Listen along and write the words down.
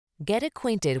Get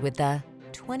acquainted with the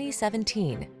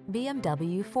 2017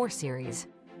 BMW 4 Series.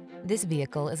 This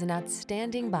vehicle is an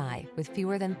outstanding buy with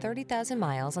fewer than 30,000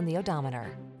 miles on the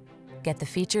odometer. Get the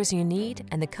features you need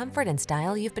and the comfort and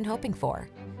style you've been hoping for.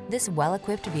 This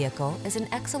well-equipped vehicle is an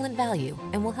excellent value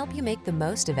and will help you make the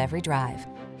most of every drive.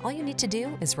 All you need to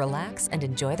do is relax and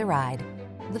enjoy the ride.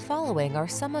 The following are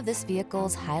some of this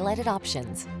vehicle's highlighted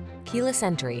options: keyless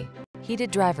entry, heated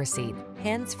driver's seat,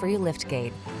 hands-free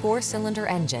liftgate, 4-cylinder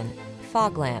engine,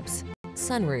 fog lamps,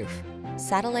 sunroof,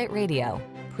 satellite radio,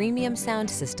 premium sound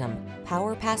system,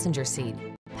 power passenger seat,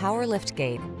 power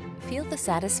liftgate. Feel the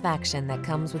satisfaction that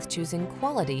comes with choosing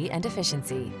quality and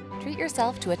efficiency. Treat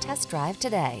yourself to a test drive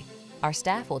today. Our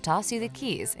staff will toss you the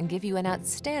keys and give you an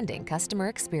outstanding customer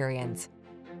experience.